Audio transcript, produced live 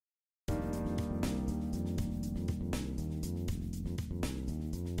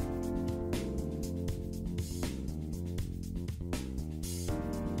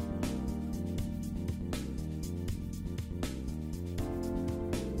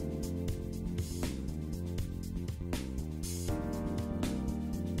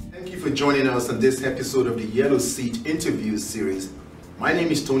for joining us on this episode of the Yellow Seat interview series. My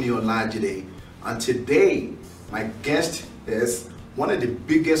name is Tony Olajide, and today my guest is one of the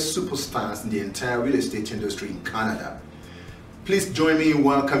biggest superstars in the entire real estate industry in Canada. Please join me in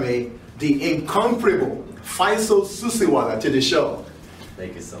welcoming the incomparable Faisal Susiwala to the show.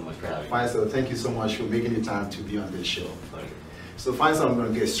 Thank you so much for having me. Faisal, thank you so much for making the time to be on this show. Pleasure. So Faisal, I'm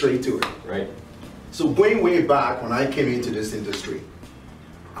going to get straight to it. Right. So going way back when I came into this industry,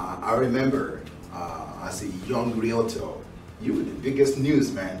 I remember as a young realtor, you were the biggest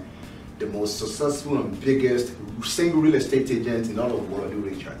newsman, the most successful and biggest single real estate agent in all of the World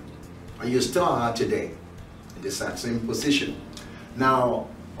region. And you still are today in the same position. Now,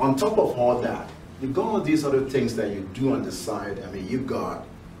 on top of all that, you've got all these other things that you do on the side. I mean, you've got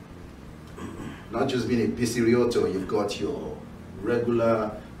not just being a busy realtor, you've got your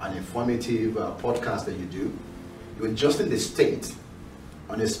regular and informative podcast that you do. You were just in the States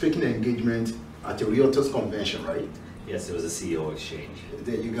on a speaking engagement at a Realtors Convention, right? Yes, it was a CEO exchange.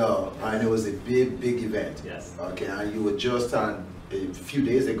 There you go. And it was a big event. Yes. Okay, and you were just a few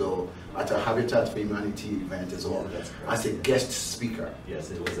days ago at a Habitat for Humanity event as well, that's correct. as a guest speaker.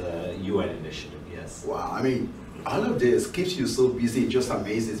 Yes, it was a UN initiative, yes. Wow, I mean, all of this keeps you so busy, it just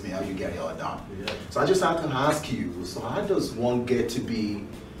amazes me how you get it all done. Yeah. So I just have to ask you, so how does one get to be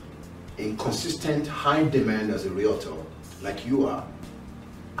in consistent high demand as a realtor, like you are?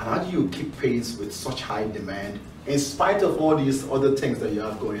 And how do you keep pace with such high demand in spite of all these other things that you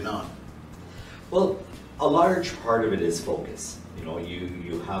have going on? Well, a large part of it is focus. You know,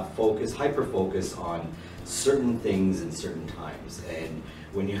 you have focus, hyper focus on certain things in certain times. And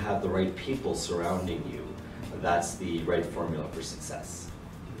when you have the right people surrounding you, that's the right formula for success.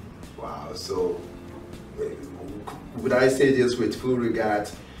 Wow, so would I say this with full regard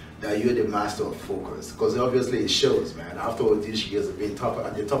that you're the master of focus? Because obviously it shows, man. After all these years of being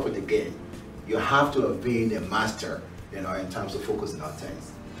at the top of the game, you have to have been a master, you know, in terms of focusing on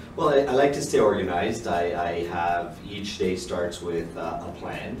things. Well, I like to stay organized. I have, each day starts with a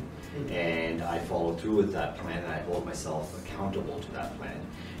plan, and I follow through with that plan, and I hold myself accountable to that plan.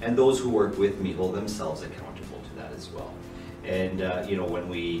 And those who work with me hold themselves accountable to that as well. And you know, when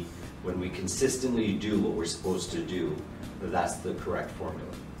we consistently do what we're supposed to do, that's the correct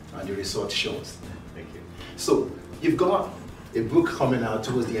formula. And the result shows. Thank you. So you've got a book coming out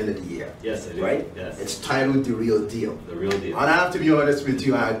towards the end of the year. Yes, I do. Right? Yes. It's titled The Real Deal. The Real Deal. And I have to be honest with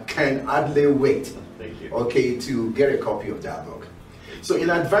you, I can hardly wait, Thank you. okay, to get a copy of that book. So in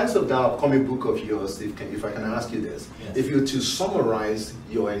advance of that upcoming book of yours, if I can ask you this, Yes. if you were to summarize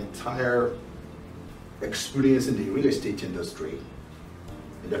your entire experience in the real estate industry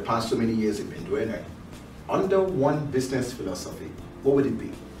in the past so many years you've been doing it, under one business philosophy, what would it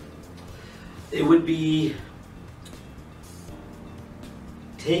be? It would be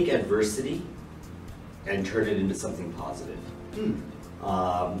take adversity and turn it into something positive.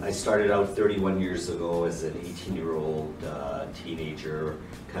 I started out 31 years ago as an 18-year-old teenager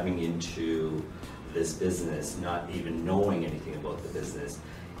coming into this business, not even knowing anything about the business,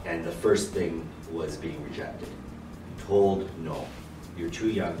 and the first thing was being rejected. Told, no, you're too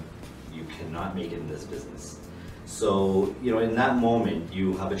young, you cannot make it in this business. So, you know, in that moment,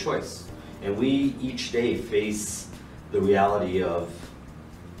 you have a choice. And we each day face the reality of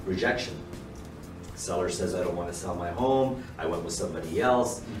rejection. Seller says, I don't want to sell my home, I went with somebody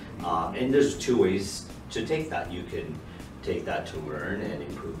else. And there's two ways to take that. You can take that to learn and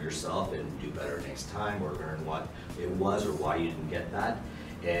improve yourself and do better next time, or learn what it was or why you didn't get that,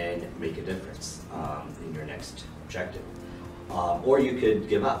 and make a difference in your next objective. Or you could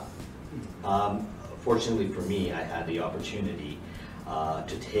give up. Fortunately for me, I had the opportunity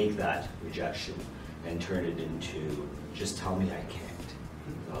to take that rejection and turn it into, just tell me I can't,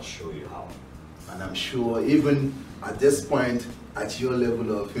 and I'll show you how. And I'm sure even at this point, at your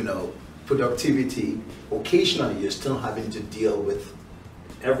level of, you know, productivity, occasionally you're still having to deal with.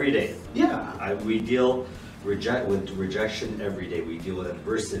 Every day. Yeah. We deal with rejection every day. We deal with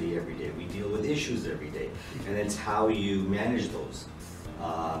adversity every day. We deal with issues every day. And it's how you manage those.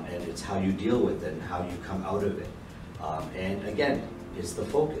 And it's how you deal with it and how you come out of it. And again, it's the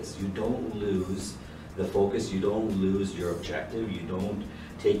focus. You don't lose the focus. You don't lose your objective. You don't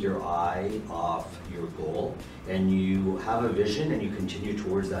take your eye off your goal. And you have a vision and you continue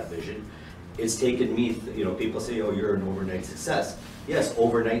towards that vision. It's taken me, you know, people say, oh, you're an overnight success. Yes,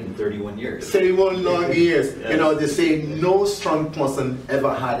 overnight in 31 years. 31 long years. Yes. You know, they say no strong person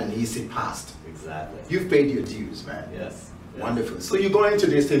ever had an easy past. Exactly. You've paid your dues, man. Yes. Wonderful. So you go into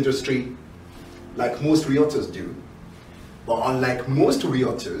this industry like most realtors do, but unlike most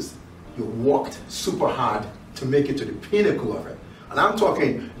realtors, you worked super hard to make it to the pinnacle of it. And I'm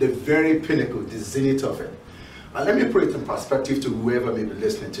talking the very pinnacle, the zenith of it. And let me put it in perspective to whoever may be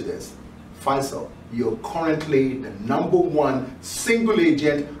listening to this. Faisal, you're currently the #1 single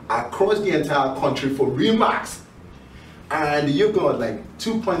agent across the entire country for Remax. And you got like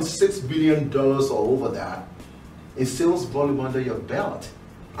 $2.6 billion or over that in sales volume under your belt.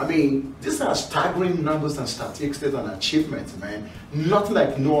 I mean, these are staggering numbers and statistics and achievements, man. Nothing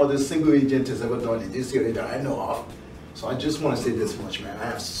like no other single agent has ever done in this area that I know of. So I just want to say this much, man. I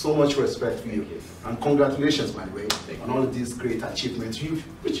have so much respect for you. And congratulations, by the way, on all of these great achievements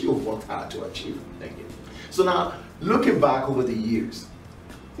which you've worked hard to achieve. Thank you. So now, looking back over the years,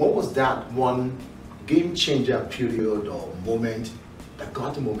 what was that one game changer period or moment that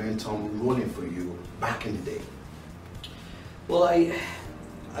got the momentum rolling for you back in the day? Well,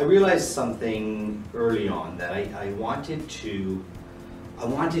 I realized something early on that I wanted to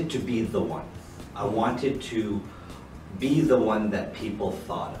be the one. I wanted to be the one that people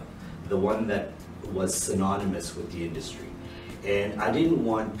thought of, the one that was synonymous with the industry. And I didn't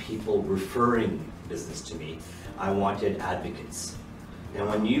want people referring business to me. I wanted advocates. And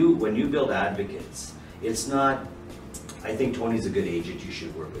when you build advocates, it's not, I think Tony's a good agent, you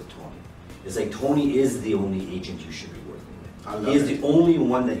should work with Tony. It's like Tony is the only agent you should be working with. He is the only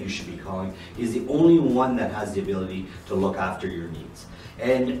one that you should be calling. He's the only one that has the ability to look after your needs.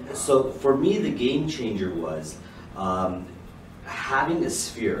 And so for me, the game changer was having a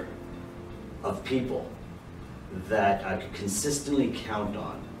sphere of people that I could consistently count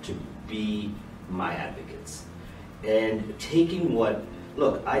on to be my advocates. And taking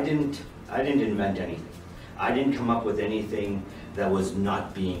look, I didn't invent anything. I didn't come up with anything that was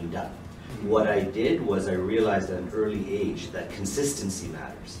not being done. What I did was I realized at an early age that consistency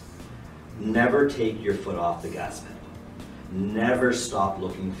matters. Never take your foot off the gas pedal. Never stop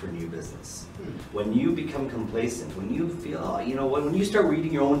looking for new business. When you become complacent, when you feel, you know, when you start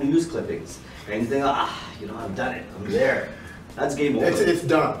reading your own news clippings and you think, you know, I've done it, I'm there, that's game over. It's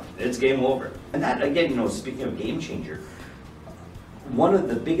done. It's game over. And that, again, you know, speaking of game changer, one of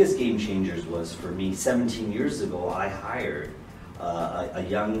the biggest game changers was for me 17 years ago. I hired a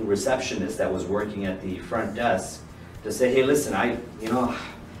young receptionist that was working at the front desk to say, hey, listen, I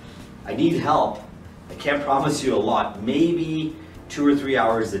need help. I can't promise you a lot, maybe 2 or 3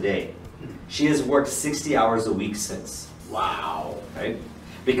 hours a day. She has worked 60 hours a week since. Wow. Right?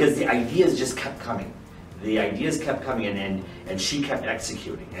 Because the ideas just kept coming. The ideas kept coming and she kept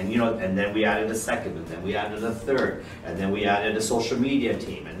executing. And you know, and then we added a second, and then we added a third, and then we added a social media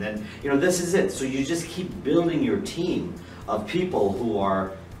team, and then, you know, this is it. So you just keep building your team of people who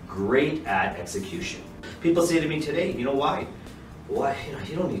are great at execution. People say to me today, you know, why, you know,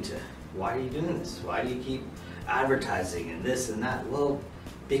 you don't need to, why are you doing this? Why do you keep advertising and this and that? Well,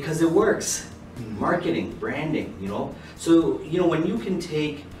 because it works. Marketing, branding, you know. So, you know, when you can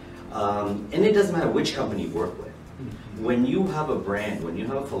take, and it doesn't matter which company you work with, when you have a brand, when you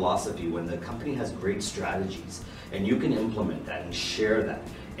have a philosophy, when the company has great strategies, and you can implement that and share that,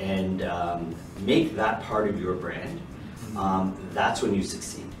 and make that part of your brand, that's when you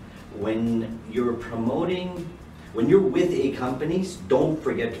succeed. When you're promoting, when you're with a company, don't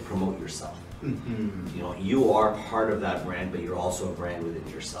forget to promote yourself. You know, you are part of that brand, but you're also a brand within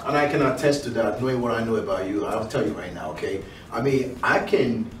yourself. And I can attest to that, knowing what I know about you. I'll tell you right now, okay? I mean, I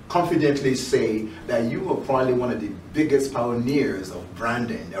can confidently say that you were probably one of the biggest pioneers of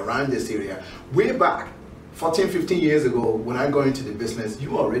branding around this area. Way back, 14, 15 years ago, when I got into the business,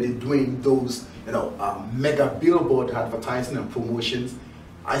 you were already doing those, you know, mega billboard advertising and promotions.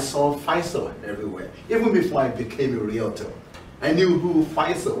 I saw Faisal everywhere. Even before I became a realtor, I knew who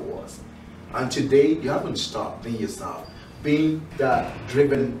Faisal was. And today, you haven't stopped being yourself, being that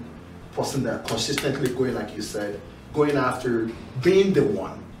driven person that consistently going, like you said, going after being the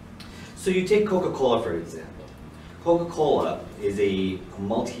one. So you take Coca-Cola, for example. Coca-Cola is a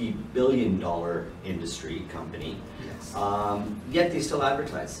multi-billion-dollar industry company, Yes. Yet they still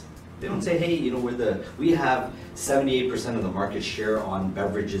advertise. They don't say, hey, you know, we have 78% of the market share on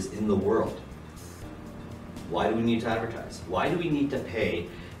beverages in the world. Why do we need to advertise? Why do we need to pay,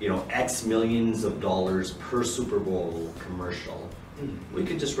 you know, X millions of dollars per Super Bowl commercial? We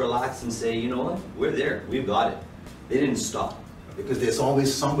could just relax and say, you know what, we're there, we've got it. They didn't stop. Because there's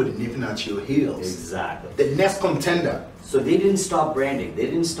always somebody nipping at your heels. Exactly. The next contender. So they didn't stop branding. They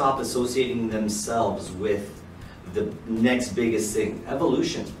didn't stop associating themselves with the next biggest thing,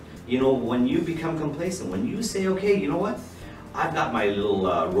 evolution. You know, when you become complacent, when you say, okay, you know what, I've got my little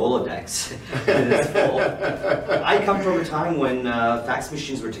Rolodex and it's full. I come from a time when fax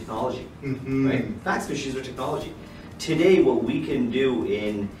machines were technology, right? Fax machines were technology. Today, what we can do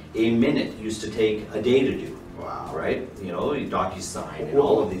in a minute used to take a day to do. Wow. Right? You know, DocuSign and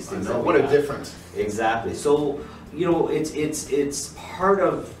all of these things. What a difference. Exactly. So, you know, it's part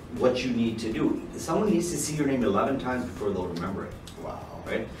of what you need to do. Someone needs to see your name 11 times before they'll remember it. Wow.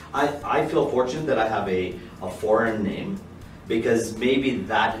 Right? I feel fortunate that I have a foreign name, because maybe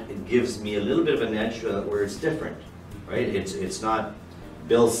that gives me a little bit of an edge where it's different. Right? It's not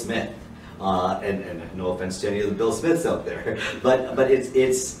Bill Smith. And no offense to any of the Bill Smiths out there, but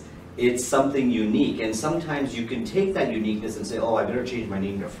it's something unique, and sometimes you can take that uniqueness and say, oh, I better change my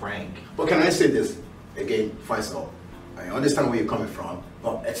name to Frank. But can I say this again, Faisal? I understand where you're coming from,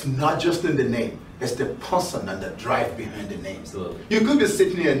 but it's not just in the name, it's the person and the drive behind the name. Absolutely. You could be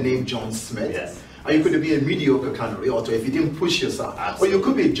sitting here named John Smith, Yes. or you could be a mediocre kind of realtor if you didn't push yourself. Absolutely. Or you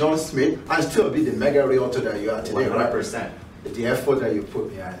could be John Smith and still be the mega realtor that you are today, 100%. right? The effort that you put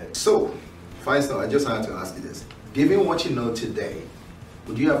behind it. So, Faisal, I just had to ask you this. Given what you know today,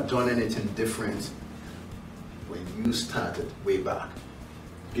 would you have done anything different when you started way back,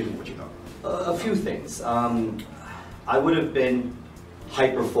 given what you know? A few things. I would have been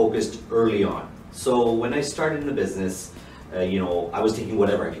hyper-focused early on. So when I started in the business, you know, I was taking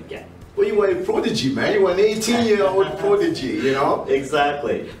whatever I could get. Well, you were a prodigy, man. You were an 18-year-old prodigy, you know?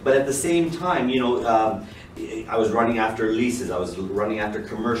 Exactly. But at the same time, you know, I was running after leases, I was running after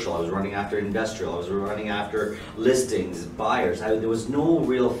commercial, I was running after industrial, I was running after listings, buyers. There was no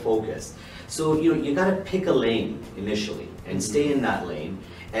real focus. So you got to pick a lane initially and stay in that lane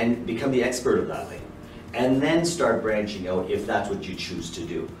and become the expert of that lane, and then start branching out if that's what you choose to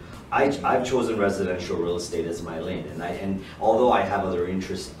do. I've chosen residential real estate as my lane, and although I have other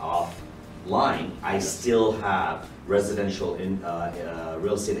interests offline, I still have residential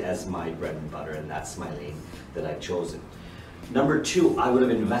real estate as my bread and butter, and that's my lane that I've chosen. Number two, I would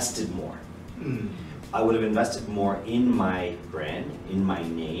have invested more. I would have invested more in my brand, in my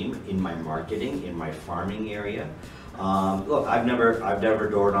name, in my marketing, in my farming area. Look, I've never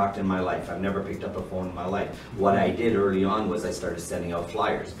door knocked in my life. I've never picked up a phone in my life. What I did early on was I started sending out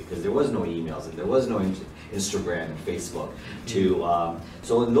flyers, because there was no emails and there was no Instagram and Facebook.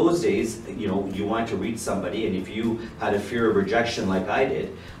 So in those days, you know, you wanted to reach somebody, and if you had a fear of rejection like I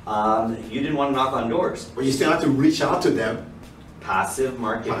did, you didn't want to knock on doors. But you still have to reach out to them. Passive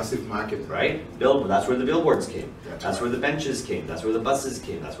marketing. Passive marketing. Right? That's where the billboards came. That's right. where the benches came. That's where the buses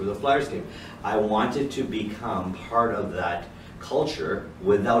came. That's where the flyers came. I wanted to become part of that culture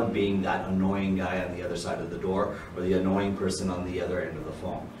without being that annoying guy on the other side of the door, or the annoying person on the other end of the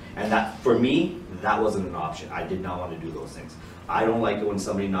phone. And that, for me, that wasn't an option. I did not want to do those things. I don't like it when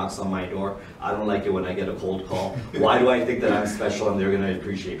somebody knocks on my door. I don't like it when I get a cold call. Why do I think that I'm special and they're going to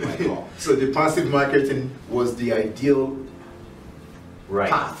appreciate my call? So the passive marketing was the ideal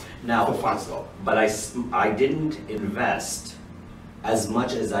path now, for Faisal. but I didn't invest as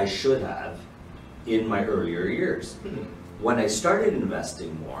much as I should have in my earlier years. When I started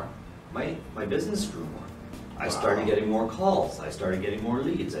investing more, my business grew more. I started getting more calls. I started getting more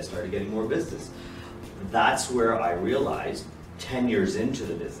leads. I started getting more business. That's where I realized, 10 years into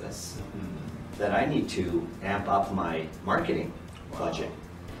the business, that I need to amp up my marketing budget.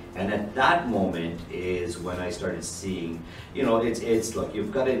 And at that moment is when I started seeing, you know, it's look,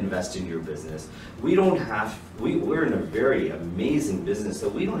 you've got to invest in your business. We're in a very amazing business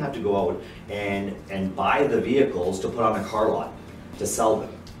that we don't have to go out and buy the vehicles to put on a car lot to sell them.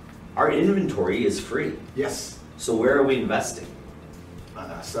 Our inventory is free. Yes. So where are we investing?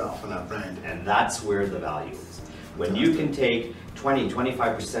 On ourselves, on our brand. And that's where the value is. When you can take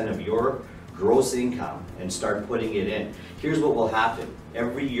 20-25% of your gross income and start putting it in, here's what will happen.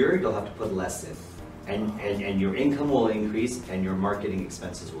 Every year you'll have to put less in, and your income will increase and your marketing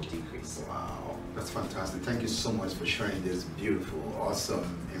expenses will decrease. Wow, that's fantastic. Thank you so much for sharing this beautiful,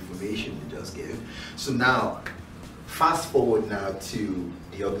 awesome information you just gave. So now, fast forward now to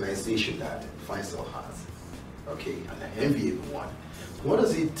the organization that Faisal has, okay, and an enviable one. What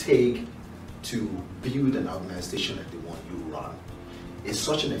does it take to build an organization like the one you run in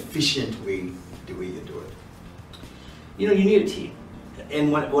such an efficient way, the way you do it? You know, you need a team.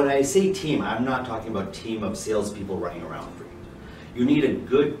 And when I say team, I'm not talking about team of salespeople running around for you. You need a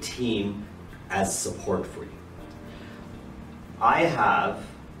good team as support for you. I have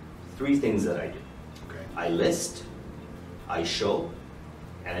 3 things that I do. Okay. I list, I show,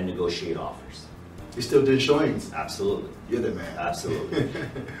 and I negotiate offers. You're still doing showings? Absolutely. You're the man. Absolutely.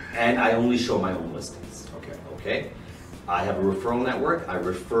 And I only show my own listings. Okay. Okay? I have a referral network. I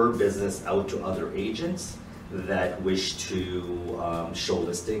refer business out to other agents that wish to show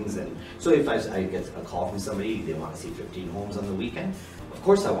listings. And so if I get a call from somebody, they want to see 15 homes on the weekend, of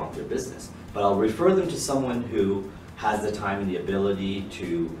course I want their business. But I'll refer them to someone who has the time and the ability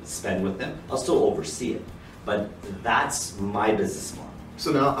to spend with them. I'll still oversee it. But that's my business model.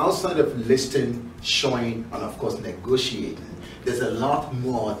 So now, outside of listing, showing, and of course negotiating, there's a lot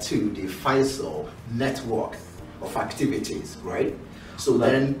more to the Faisal network of activities, right? So Look,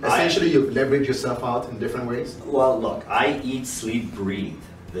 then, essentially, you've leveraged yourself out in different ways? Well, look, I eat, sleep, breathe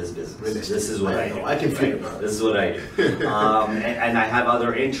this business. Realistic. This is what I do. I can feel right? it. This is what I do. And I have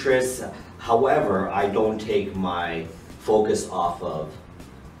other interests. However, I don't take my focus off of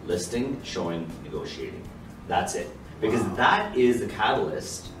listing, showing, negotiating. That's it. Because Wow. that is the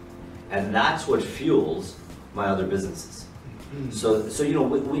catalyst, and that's what fuels my other businesses. So you know,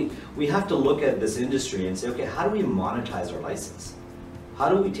 we have to look at this industry and say, okay, how do we monetize our license? How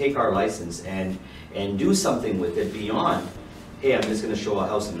do we take our license and do something with it beyond, hey, I'm just going to show a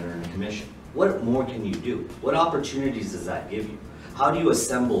house and earn a commission? What more can you do? What opportunities does that give you? How do you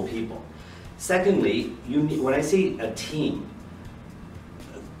assemble people? Secondly, you need, when I say a team,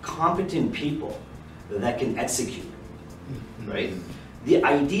 competent people that can execute, right? The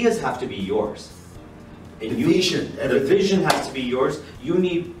ideas have to be yours. And The vision, the everything. vision has to be yours. You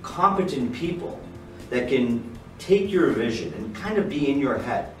need competent people that can take your vision and kind of be in your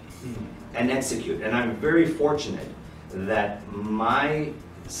head and execute. And I'm very fortunate that my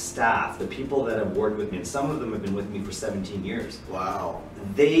staff, the people that have worked with me, and some of them have been with me for 17 years, Wow.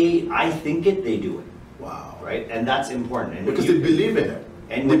 I think it, they do it, Wow. right? And that's important. And Because you- they believe in it.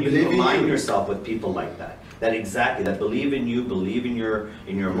 and They when you believe in align you. yourself with people like that, that believe in you, believe in your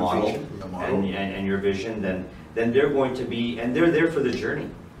model, vision, your model. and your vision, then they're going to be, and they're there for the journey.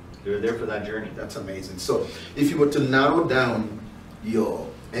 They're there for that journey. That's amazing. So, if you were to narrow down your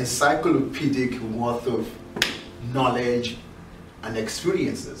encyclopedic worth of knowledge and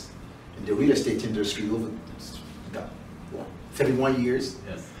experiences in the real estate industry over the, what, 31 years,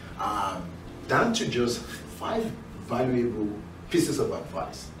 Yes. down to just 5 valuable pieces of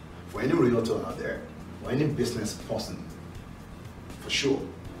advice for any realtor out there or any business person, for sure,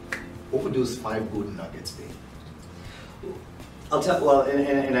 what would those 5 good nuggets be? I'll tell, well,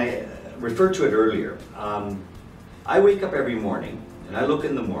 and I referred to it earlier. I wake up every morning and I look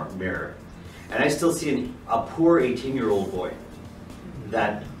in the mirror and I still see a poor 18-year-old boy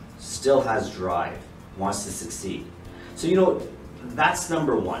that still has drive, wants to succeed. So, you know, that's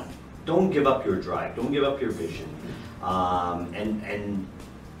number one. Don't give up your drive, don't give up your vision, and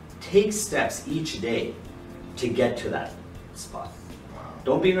take steps each day to get to that spot.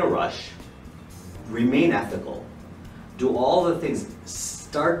 Don't be in a rush, remain ethical, do all the things,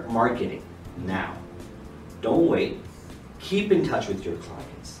 start marketing now. Don't wait, keep in touch with your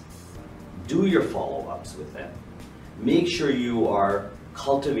clients, do your follow-ups with them, make sure you are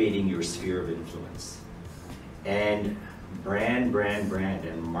cultivating your sphere of influence, and brand,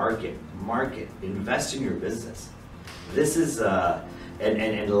 and market, invest in your business. This is,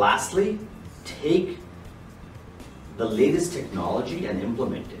 and lastly, take the latest technology and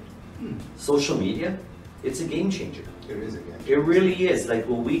implement it. Social media, it's a game changer. It is again. It really is. Like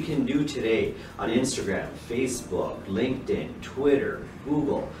what we can do today on Instagram, Facebook, LinkedIn, Twitter,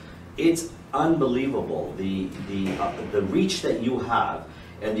 Google, it's unbelievable. The reach that you have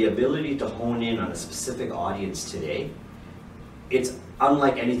and the ability to hone in on a specific audience today, it's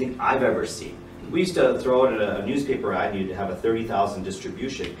unlike anything I've ever seen. We used to throw out a newspaper ad, you'd have a 30,000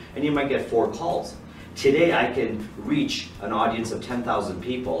 distribution, and you might get 4 calls. Today I can reach an audience of 10,000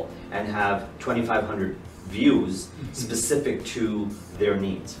 people and have 2,500 views specific to their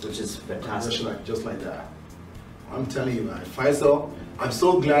needs, which is fantastic. Just like that. I'm telling you, man. Faisal, I'm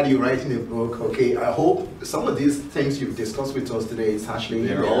so glad you're writing a book. Okay, I hope some of these things you've discussed with us today is actually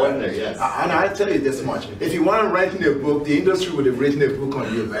They're all in there, yes. And I'll tell you this much. If you want to write a book, the industry would have written a book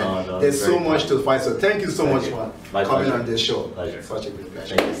on you, man. Oh, no, There's so very much to Faisal. Thank you so Thank much you. for My coming pleasure. on this show. Pleasure. Such a good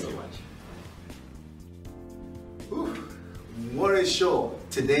pleasure. Thank you so much. Whew. What a show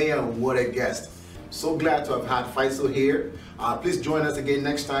today and what a guest. So glad to have had Faisal here. Please join us again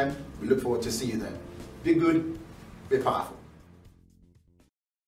next time. We look forward to seeing you then. Be good, be powerful.